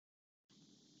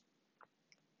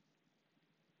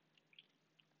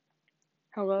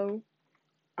Hello,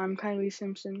 I'm Kylie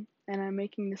Simpson, and I'm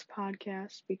making this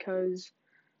podcast because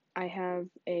I have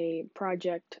a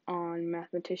project on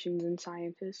mathematicians and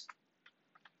scientists.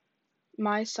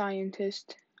 My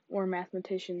scientist or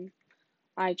mathematician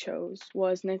I chose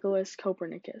was Nicholas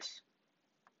Copernicus.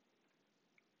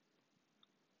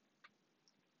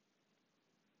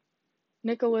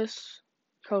 Nicholas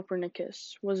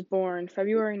Copernicus was born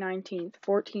February 19th,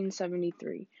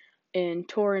 1473, in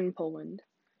Torun, Poland,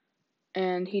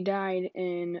 and he died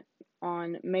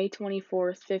on May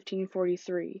 24th,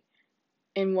 1543,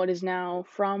 in what is now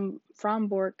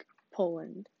Frombork,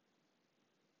 Poland.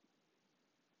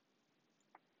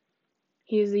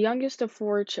 He is the youngest of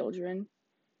four children.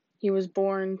 He was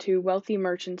born to wealthy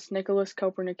merchants Nicholas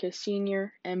Copernicus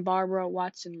Sr. and Barbara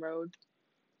Watson-Rode.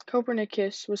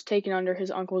 Copernicus was taken under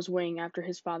his uncle's wing after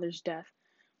his father's death,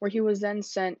 where he was then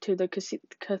sent to the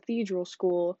cathedral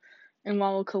school in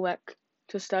Wałkułek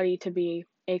to study to be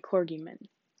a clergyman.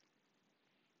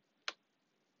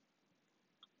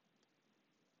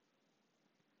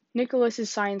 Nicholas's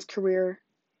science career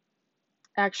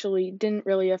actually didn't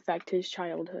really affect his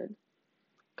childhood.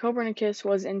 Copernicus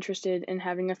was interested in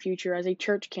having a future as a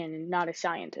church canon, not a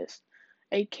scientist.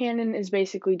 A canon is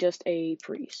basically just a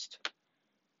priest.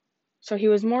 So he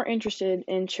was more interested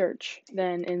in church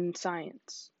than in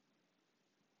science.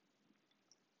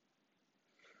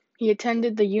 He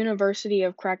attended the University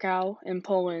of Krakow in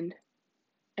Poland,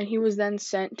 and he was then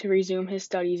sent to resume his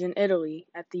studies in Italy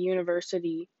at the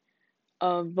University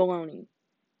of Bologna.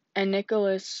 And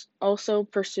Nicholas also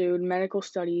pursued medical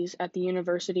studies at the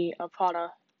University of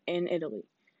Padua in Italy,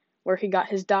 where he got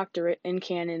his doctorate in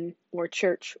canon or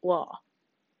church law.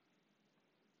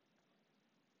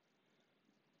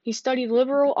 He studied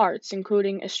liberal arts,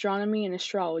 including astronomy and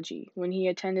astrology. When he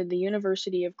attended the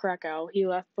University of Krakow, he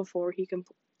left before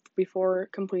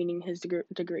completing his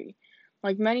degree,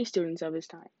 like many students of his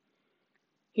time.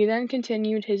 He then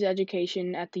continued his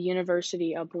education at the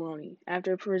University of Bologna.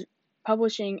 After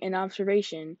publishing an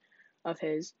observation of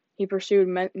his, he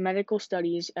pursued medical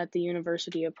studies at the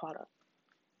University of Padua.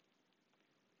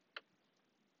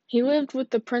 He lived with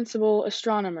the principal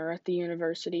astronomer at the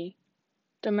university,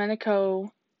 Domenico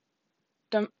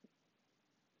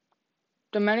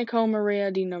Maria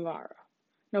di Novara.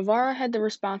 Novara had the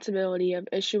responsibility of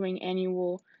issuing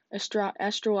annual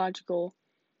astrological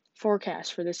forecasts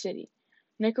for the city.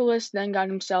 Nicholas then got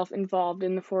himself involved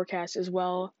in the forecast as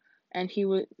well, and he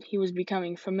was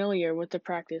becoming familiar with the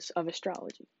practice of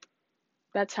astrology.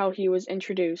 That's how he was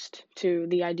introduced to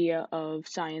the idea of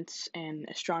science and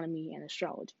astronomy and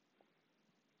astrology.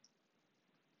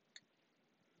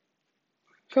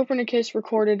 Copernicus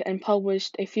recorded and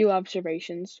published a few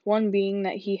observations, one being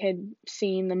that he had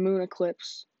seen the moon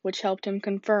eclipse, which helped him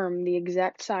confirm the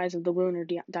exact size of the lunar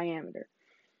diameter.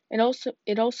 It was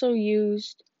also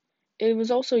used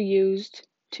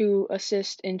to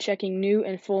assist in checking new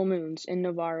and full moons in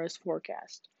Novara's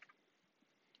forecast.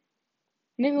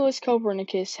 Nicholas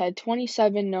Copernicus had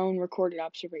 27 known recorded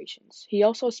observations. He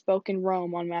also spoke in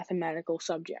Rome on mathematical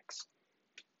subjects.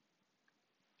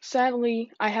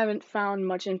 Sadly, I haven't found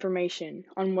much information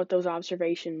on what those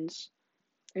observations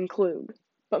include,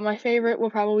 but my favorite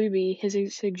will probably be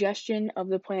his suggestion of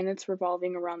the planets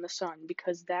revolving around the sun,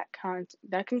 because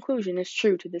that conclusion is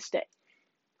true to this day.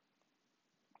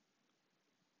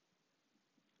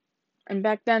 And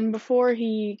back then, before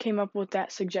he came up with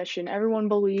that suggestion, everyone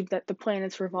believed that the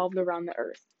planets revolved around the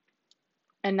Earth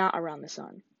and not around the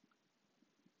sun.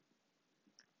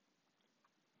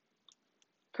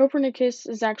 Copernicus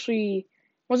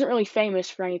wasn't really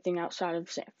famous for anything outside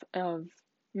of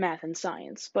math and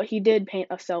science, but he did paint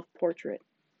a self-portrait.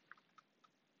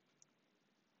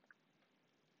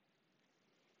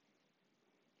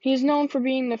 He is known for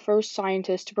being the first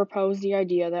scientist to propose the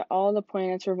idea that all the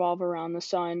planets revolve around the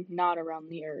sun, not around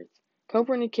the Earth.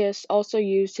 Copernicus also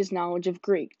used his knowledge of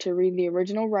Greek to read the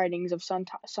original writings of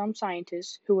some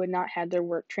scientists who had not had their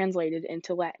work translated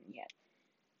into Latin yet.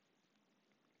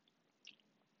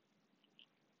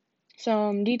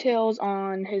 Some details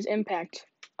on his impact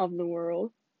of the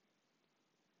world.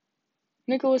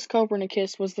 Nicholas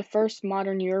Copernicus was the first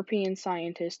modern European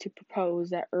scientist to propose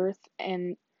that Earth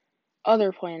and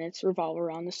other planets revolve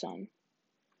around the sun,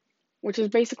 which is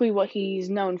basically what he's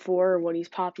known for, or what he's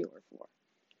popular for.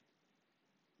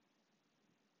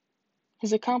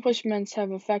 His accomplishments have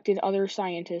affected other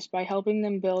scientists by helping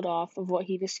them build off of what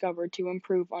he discovered to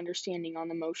improve understanding on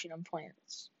the motion of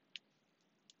planets.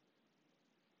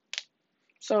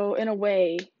 So, in a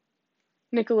way,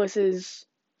 Nicholas's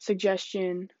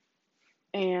suggestion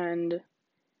and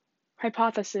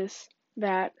hypothesis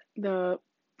that the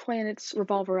planets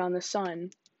revolve around the sun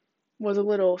was a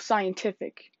little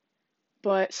scientific,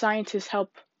 but scientists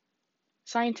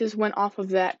went off of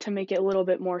that to make it a little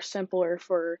bit more simpler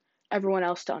for everyone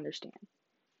else to understand.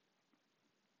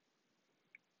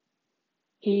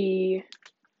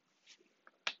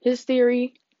 His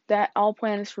theory that all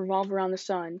planets revolve around the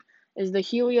sun is the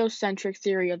heliocentric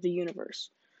theory of the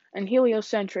universe. And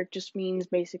heliocentric just means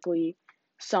basically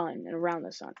sun and around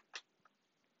the sun.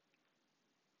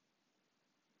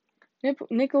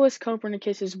 Nicholas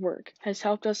Copernicus's work has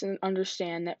helped us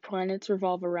understand that planets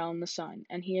revolve around the sun,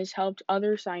 and he has helped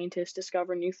other scientists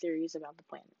discover new theories about the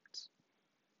planets.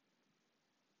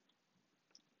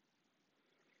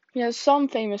 He has some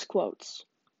famous quotes.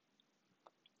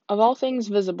 Of all things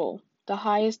visible, the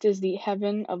highest is the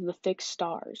heaven of the fixed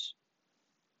stars.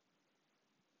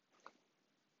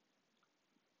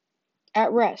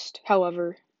 At rest,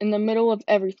 however, in the middle of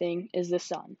everything is the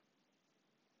sun.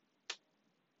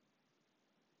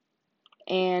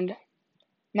 And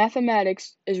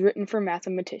mathematics is written for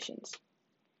mathematicians.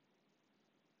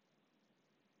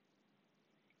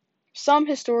 Some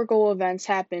historical events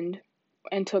happened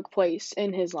and took place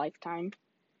in his lifetime.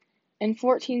 In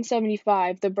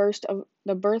 1475, the birth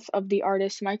of the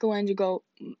artist Michelangelo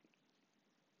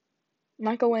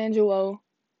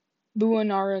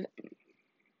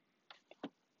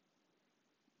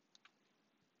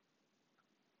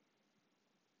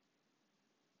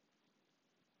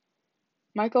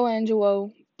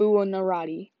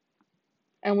Buonarroti.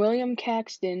 And William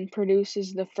Caxton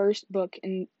produces the first book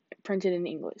printed in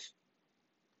English.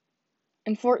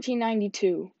 In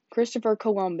 1492, Christopher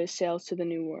Columbus sails to the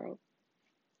New World.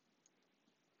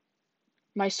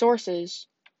 My sources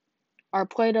are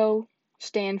Plato,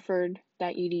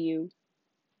 Stanford.edu,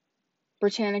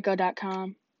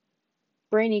 Britannica.com,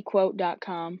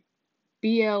 BrainyQuote.com,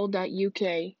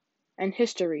 BL.UK, and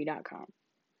History.com.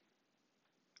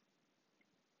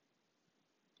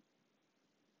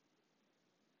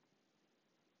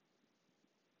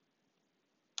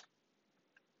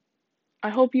 I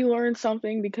hope you learned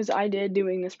something because I did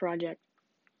doing this project.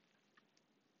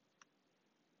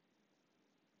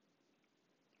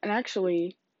 And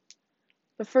actually,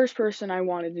 the first person I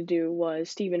wanted to do was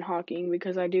Stephen Hawking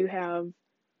because I do have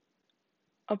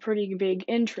a pretty big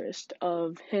interest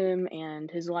of him and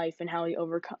his life and how he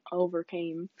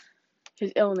overcame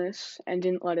his illness and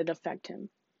didn't let it affect him.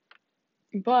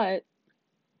 But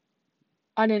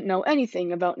I didn't know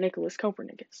anything about Nicholas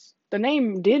Copernicus. The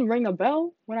name did ring a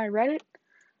bell when I read it,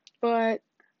 but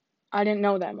I didn't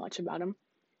know that much about him.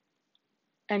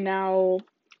 And now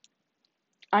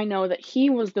I know that he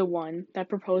was the one that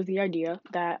proposed the idea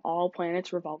that all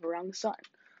planets revolve around the sun.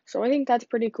 So I think that's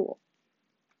pretty cool.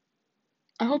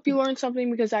 I hope you learned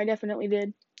something because I definitely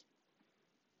did.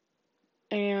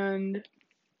 And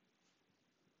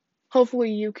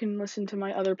hopefully you can listen to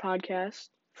my other podcast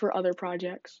for other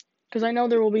projects because I know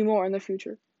there will be more in the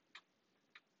future.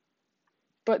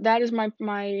 But that is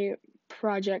my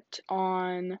project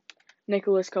on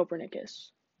Nicholas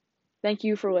Copernicus. Thank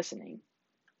you for listening.